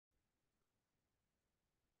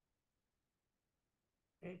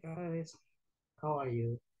Hey guys, how are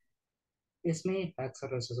you? It's me,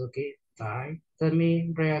 Axel Suzuki. Hi. The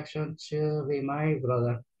main reaction to be my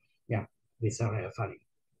brother. Yeah, these are funny.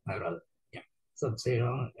 My brother. Yeah.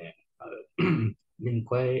 Sub-Zero and Lin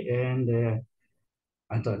Kuei and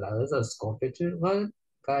anh thought that was a sculpture. Well,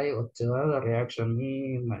 guy or two other reaction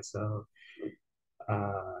me, myself,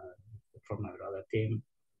 uh, from my brother team,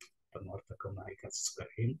 the Mortal Kombat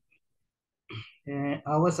screen. And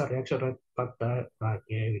I was a reaction back that back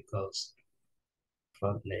here because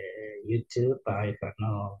from the YouTube I have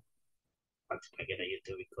no I get a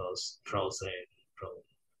YouTube because frozen from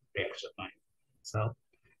reaction line. So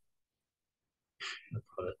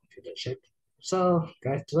for the computer ship. So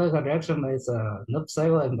guys, today the reaction is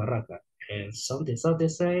Noob and Baraka. And something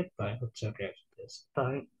say by object reaction this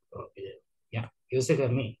time for video. Yeah,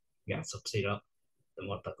 using me. Yeah, Sub-Zero, the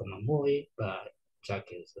Mortal Kombat movie, but Jack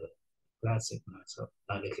is a classic, so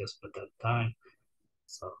I like his for that time.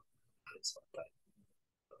 So it's all time.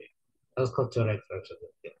 Okay. Let's go to reaction.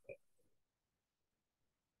 Yeah.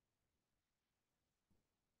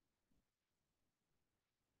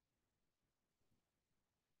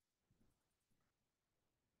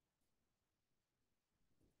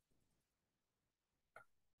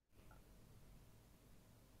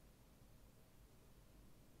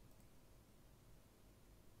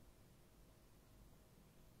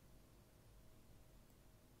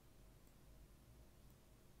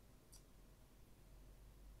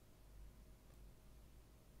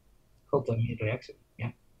 Hopefully me reaction.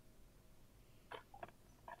 Yeah.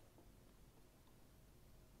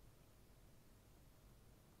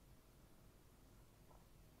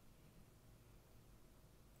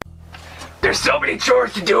 There's so many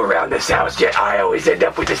chores to do around this house, yet I always end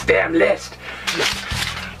up with this damn list.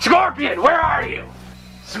 Scorpion, where are you?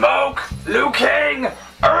 Smoke, Liu Kang,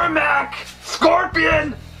 Ermac,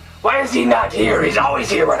 Scorpion! Why is he not here? He's always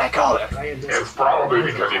here when I call him. It's probably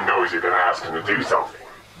because he knows you're gonna ask him to do something.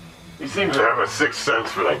 He seems to have a sixth sense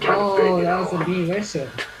for that kind of thing, you that was a know. new version.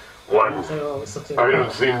 One So, I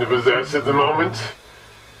don't seem to possess at the moment.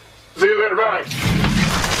 See you later, bye!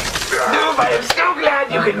 Noob, I am so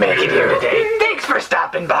glad you could make it here today. Thanks for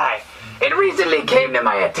stopping by. It recently came to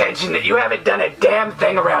my attention that you haven't done a damn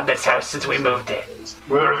thing around this house since we moved in.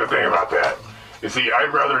 Well, there's a thing about that. You see,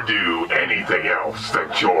 I'd rather do anything else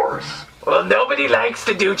than chores. Well, nobody likes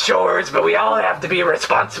to do chores, but we all have to be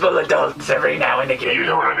responsible adults every now and again. You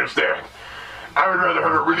don't understand. I would rather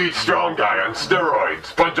have a really strong guy on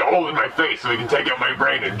steroids punch a hole in my face so he can take out my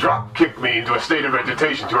brain and drop kick me into a state of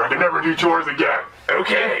vegetation to where I can never do chores again.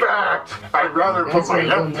 Okay. In fact, I'd rather put my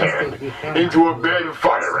left hand into a bed of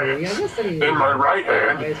fire ants, and my right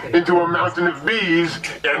hand into a mountain of bees,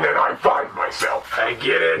 and then I find myself. I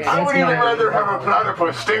get it. I would even rather have a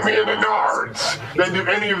platypus sting me in the nards than do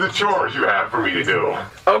any of the chores you have for me to do.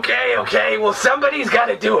 Okay, well somebody's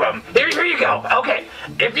gotta do them. Here you go. Okay,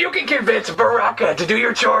 if you can convince Baraka to do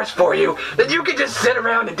your chores for you, then you can just sit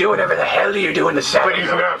around and do whatever the hell you do in the shadows. But he's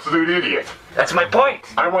an absolute idiot. That's my point.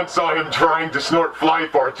 I once saw him trying to snort fly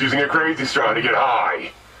farts using a crazy straw to get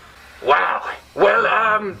high. Wow. Well,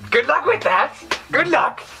 good luck with that. Good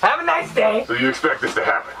luck. Have a nice day. So you expect this to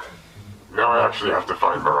happen? Now I actually have to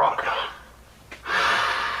find Baraka.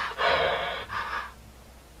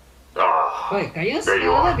 Ah, Wait, can you there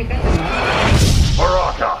you are.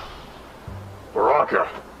 Baraka! Baraka!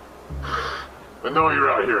 I know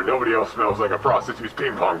you're out here. Nobody else smells like a prostitute's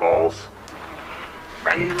ping pong balls.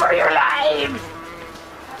 Run for your lives.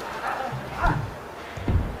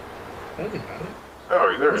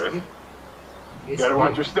 Oh, there it is. You gotta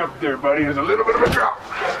watch your step there, buddy. There's a little bit of a drop.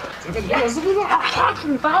 Catching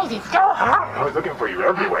flies is so hard. I was looking for you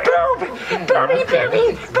everywhere. Booby,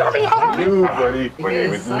 Noob, buddy. My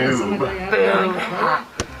name is Noob.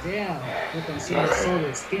 Yeah, you can see the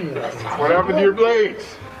solid skin. What happened to your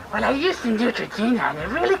blades? Well, I used some Neutrogena and it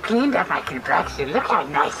really cleaned up my complexion. Look how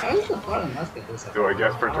nice it is. So I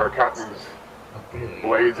guess for Tarkatans,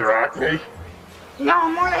 blades are acne? No,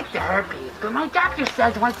 more like the herpes. But my doctor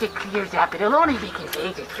says once it clears up, it'll only be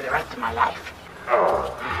contagious for the rest of my life.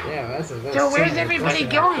 Oh. Yeah, that's So where's everybody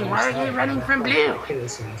going? Why are they running from Blue?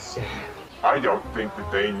 I don't think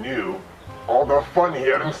that they knew all the fun he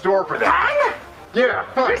had in store for them. Fun? Yeah,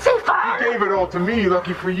 fun. You say fun? You gave it all to me.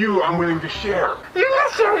 Lucky for you, I'm willing to share. You're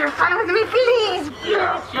not share your fun with me, please.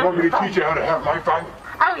 Yeah, you want me to teach you how to have my fun?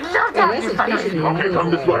 I would love to have your fun with you. Okay,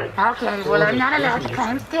 come this way. Okay, well, I'm not allowed to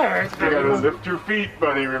climb stairs, You but... gotta lift your feet,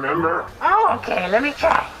 buddy, remember? Oh, okay, let me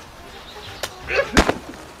try.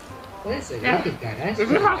 What is it? Is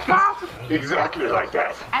it like that? Exactly like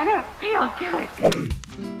that. I don't feel good.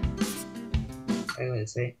 I would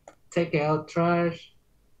say, take out trash.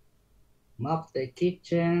 mop the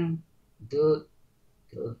kitchen, do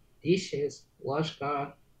dishes, wash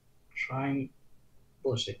car, trying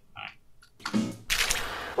bullshit.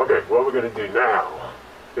 Okay, what we're gonna do now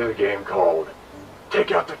is a game called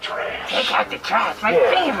Take Out the Trash. Take out the trash, my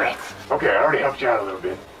favorite. Okay, I already helped you out a little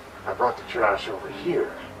bit. I brought the trash over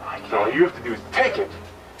here. So all you have to do is take it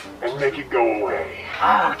and make it go away.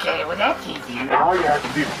 Okay, well that's easy. Now all you have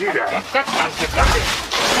to do to do that.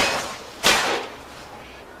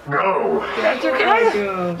 No. Did I do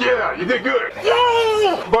good? Yeah, you did good.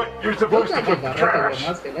 Yay! But you're supposed to Look put like the a trash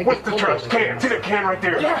Barakas, like with a the trash Kombat. can. See that can right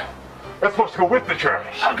there? Yeah. That's supposed to go with the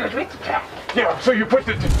trash. I'll go with the trash. Yeah, so you put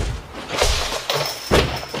the...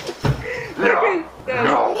 No.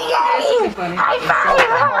 No. Yay! Funny. High five!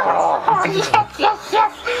 Oh, yes.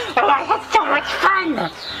 Oh, I had so much fun.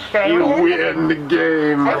 You win the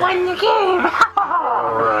game. I won the game.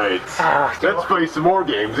 Alright. Let's play some more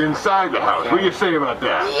games inside the house. What do you say about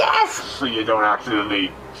that? Yes! So you don't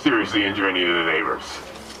accidentally seriously injure any of the neighbors.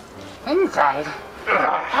 Inside.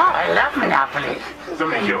 Oh, I love Monopoly.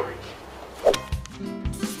 Somebody kill me.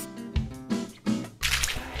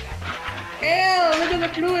 Ew, look at the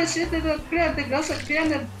fluid shit that the crap, the girls are clearing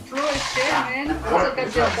the fluid shit, man. Also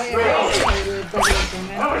got your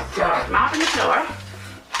Mopping the floor.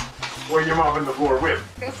 What are you mopping the floor with?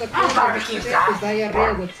 Barbecue sauce.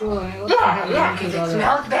 diarrhea the floor. What the Yeah, hell? because it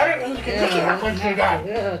smells better and you can pick it up once you're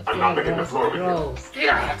done. I'm not licking the floor with you. Gross. You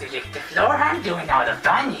don't have to lick the floor. I'm doing all the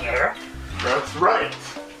fun here. That's right.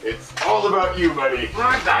 It's all about you, buddy.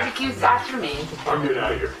 More barbecue sauce for me. I'm getting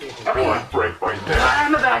out of here. I don't want to break my neck.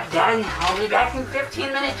 I'm about done. I'll be back in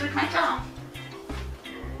 15 minutes with my phone.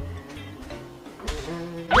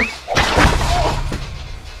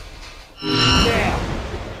 Damn.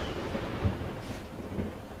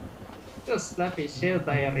 Just slappy shit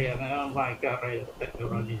diarrhea, man. Oh my god, right? What the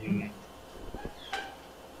hell did you make?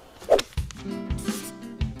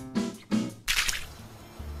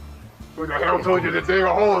 Who the hell told you to dig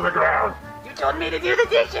a hole in the ground? You told me to do the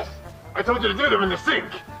dishes. I told you to do them in the sink.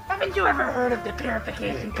 Haven't you ever heard of the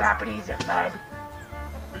purification properties of mud?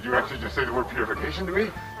 Did you actually just say the word purification to me?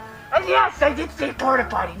 Yes, I did say porta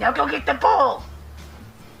potty. Now go get the bowl.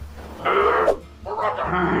 Baraka,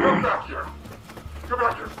 come back here. Come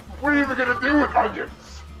back here. What are you even gonna do with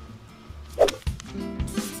onions?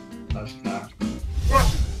 Wash car.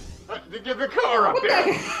 What? To get the car up there.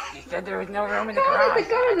 You said there was no room in the How garage. did the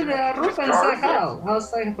car to the roof inside how?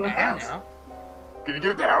 Outside the I don't house. know. Can you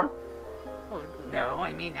get it down? Well, no,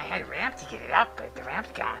 I mean, I had a ramp to get it up, but the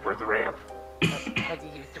ramp's gone. Where's the ramp? Had to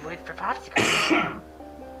use the wood for popsicles.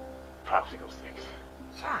 Popsicle sticks.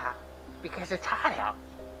 Yeah, because it's hot out.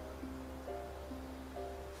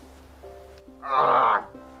 Ah,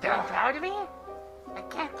 Feeling proud of me? I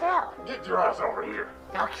can't tell. get your ass over here.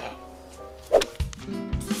 Okay.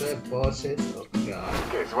 The bullshit. Oh god.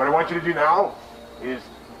 Okay, so what I want you to do now is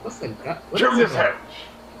What's the god? trim this hedge.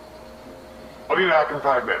 I'll be back in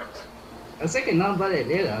 5 minutes. I was thinking nobody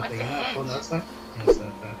did that thing. Not on the outside. Yes,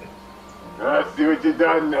 perfect. Let's see what you've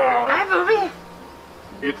done now. Hi, Booby.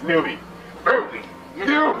 It's Newbie. Newbie! You're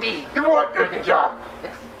Newbie! Newbie. Come on, good job!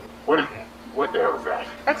 What the hell is that?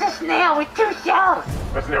 That's a snail with 2 shells.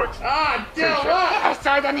 Let's do it. Ah, dude, Yeah, what? I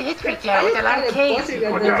saw it on the History Channel with a lot of caves.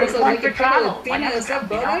 Just One like for a travel. couple of One peanuts, extra, you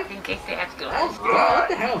know, brother. in case they have to go. Oh god, what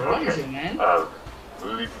the hell is wrong with you, man? At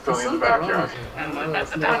least it's only in Something the wrong backyard. with you. I don't know, That's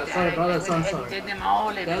that's about not, that. sorry, brother, I I'm went ahead sorry. and did them all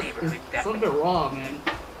in the That's neighborhood. That something way. wrong, man.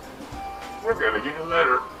 We're gonna get a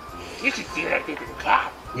letter. You should see what I did to the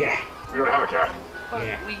cat. Yeah. We don't have a cat.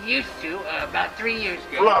 Yeah. We used to, about 3 years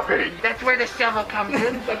ago. Fluffy! That's where the shovel comes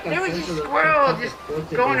in. Like a There was a sense of the squirrel just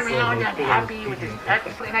consequences going of around the unhappy with his feeling. pet,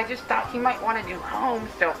 and I just thought he might want a new home,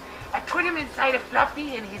 so I put him inside of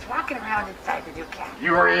Fluffy, and he's walking around inside the new cat.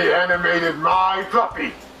 You reanimated my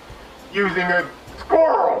Fluffy using a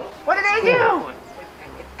squirrel! What did I do?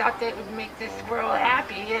 I thought that would make this squirrel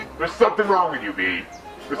happy, and There's something wrong with you, B.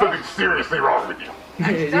 There's something seriously wrong with you.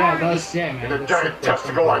 Yeah, that's yeah, man. And a That's giant something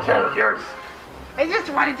testicle like wrong. that of yours. I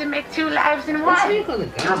just wanted to make 2 lives in What's one. wrong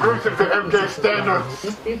with the You're guy? gruesome to MK standards.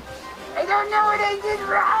 Just be- I don't know what I did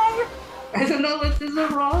wrong. I don't know what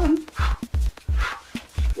is wrong.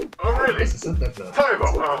 Oh, really? This is something good.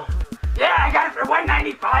 Tybo, Yeah, I got it for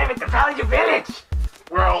 $1.95 at the Valley Village.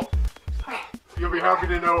 well, you'll be happy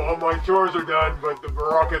to know all my chores are done, but the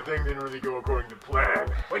Baraka thing didn't really go according to plan.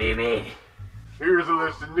 What do you mean? Here's a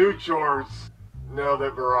list of new chores now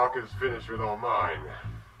that Baraka's finished with all mine.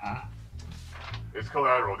 Ah. It's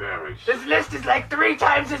collateral damage. This list is like 3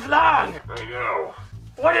 times as long. I know.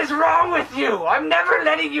 What is wrong with you? I'm never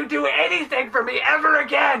letting you do anything for me ever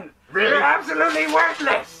again. Really? You're absolutely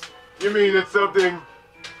worthless. You mean it's something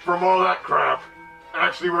from all that crap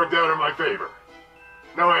actually worked out in my favor.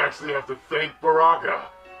 Now I actually have to thank Baraka.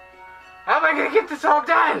 How am I gonna get this all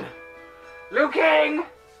done? Liu Kang!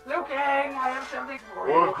 Liu Kang, I have something for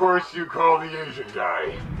you. Well, of course you call the Asian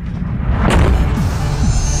guy.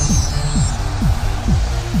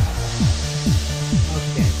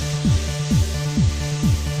 Okay.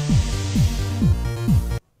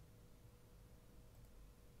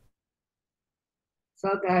 So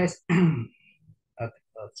guys, okay,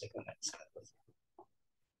 let's check on next.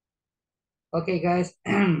 Okay, guys,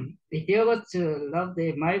 if you want to love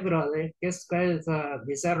the my brother, this guy is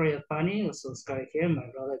bizarrely funny. Also, subscribe here, my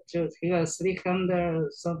brother too. He got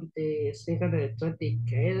 300 something,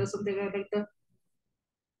 320K or something like that.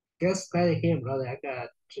 Just subscribe here, brother. I got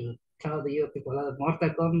to tell you people that Mortal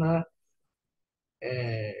Kombat,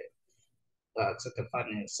 something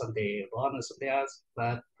funny, something wrong or something else.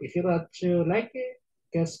 But if you want to like it,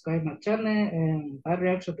 just subscribe my channel and I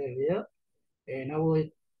reaction to the video. And I will,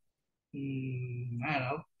 I don't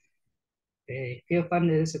know. If you find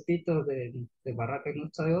this title de Barakas no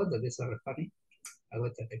Tayo, that is very funny. I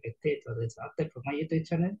will take a title this update from my YouTube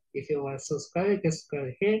channel. If you want to subscribe, just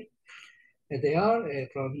subscribe here. And they are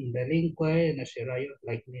from the link way and share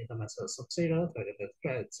like me the myself Sub-Zero, like the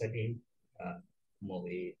thread selling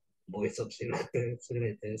movie Sub-Zero,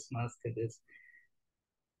 this mask this.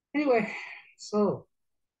 Anyway, so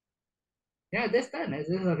yeah, this time this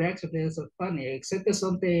is a reaction is so funny, except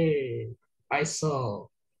something I saw.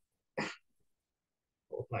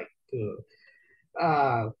 Oh my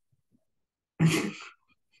god.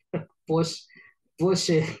 Push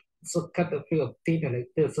bullshit so cut the feel of thing like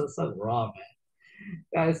this is so wrong, man.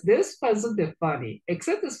 Guys, this was something funny.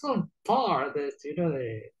 Except this one part that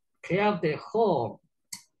they clear up the hole.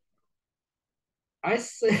 I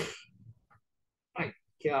say my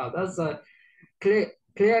god, that's a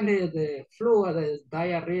clearly the flu the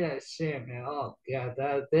diarrhea shit, man. Oh god,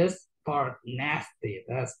 this part nasty.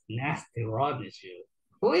 That's nasty wrong issue.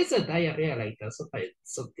 Who is a diarrhea like that?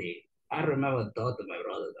 Something I remember thought to my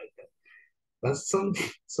brother like that. But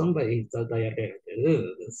somebody is a diarrhea.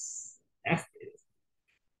 Ew, this nasty.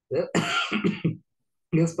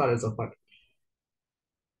 This part is so funny.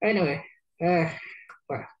 Anyway, well,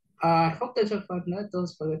 I hope that you found that. Don't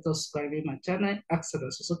forget to subscribe to my channel,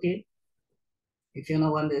 Axel Suzuki. If you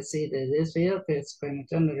don't want to see this video, please subscribe my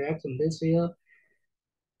channel, react on this video.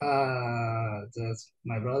 That's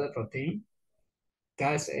my brother from team.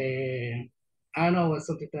 Guys, I don't know what's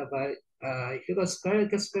something about. If you guys subscribe,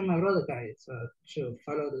 just subscribe my brother, guys. To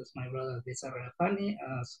follow this, my brother, this is very funny.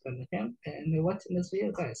 Subscribe to him and watching this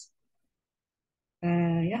video, guys.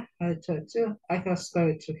 Yeah, I tried to. I have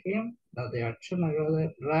spoken to him. Now there are two my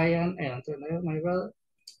brother, Ryan and Antonio, my brother.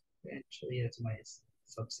 Actually, it's my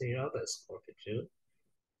Sub-Zero, the Scorpio 2.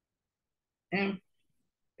 And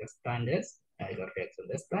this time this, I got reaction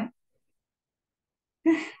this time.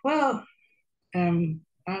 Well, I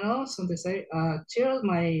know something say, cheers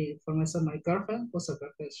for myself, my girlfriend, who's a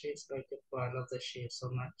girlfriend, she's like, I love that she so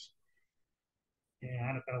much. Yeah,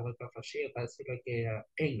 I don't know what girlfriend she is, but she's like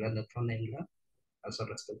England, from England. Also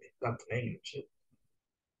respect the English too.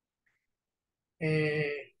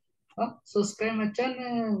 Subscribe my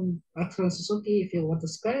channel, Axel Suzuki. If you want to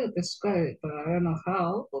subscribe, subscribe. But I don't know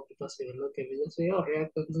how, or because you look at this video,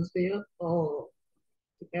 react on this video, or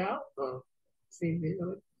check it out, or see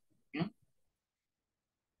video. Yeah.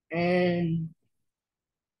 And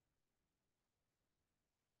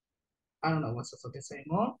I don't know what's supposed to say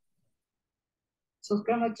more.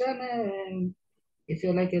 Subscribe my channel, and if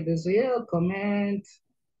you like this video, comment,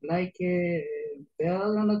 like it,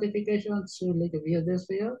 bell notification to like view this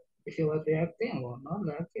video. If you want reacting or not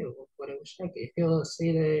reacting or whatever, check. If you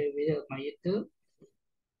see the video on my YouTube,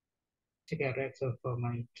 check out reaction for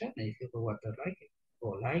my channel if you want to like it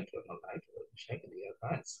or not like it or check the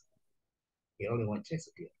advice. You only want checks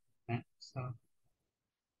it here. Right? So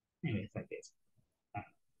anyways, like this.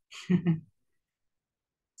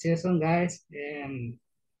 See you soon guys and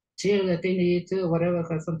share the thing to you too, whatever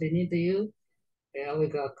has something new to you. Yeah, we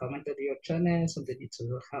got commented your channel, something need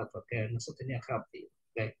to help, okay, and something need help you.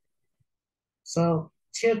 Okay. So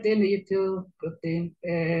share the YouTube, good thing,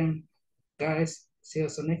 and guys, see you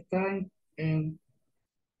soon next time. And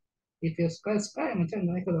if you subscribe my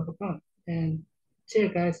channel, I could have fun. And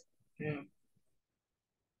cheers, guys. And,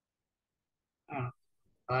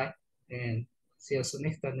 bye. And see you soon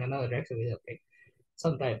next time in another reaction video. Okay.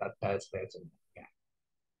 Sometime about that reaction. Yeah.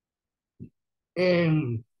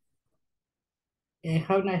 And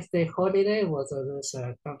have a nice day. Holiday was this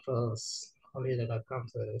campus holiday that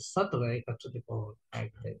comes Saturday, got 24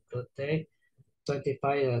 like the good day.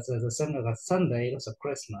 25 as the same as Sunday, it was a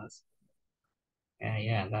Christmas. And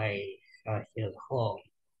yeah, like here at home,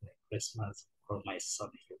 like Christmas, for my son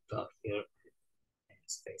here to here and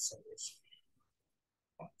stay safe.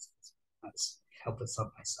 Let's help us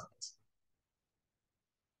out my son.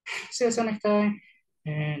 See you next time.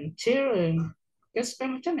 And cheer and just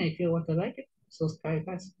spam my channel if you want to like it. Subscribe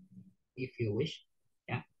guys if you wish.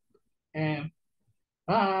 Yeah. And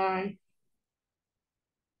bye.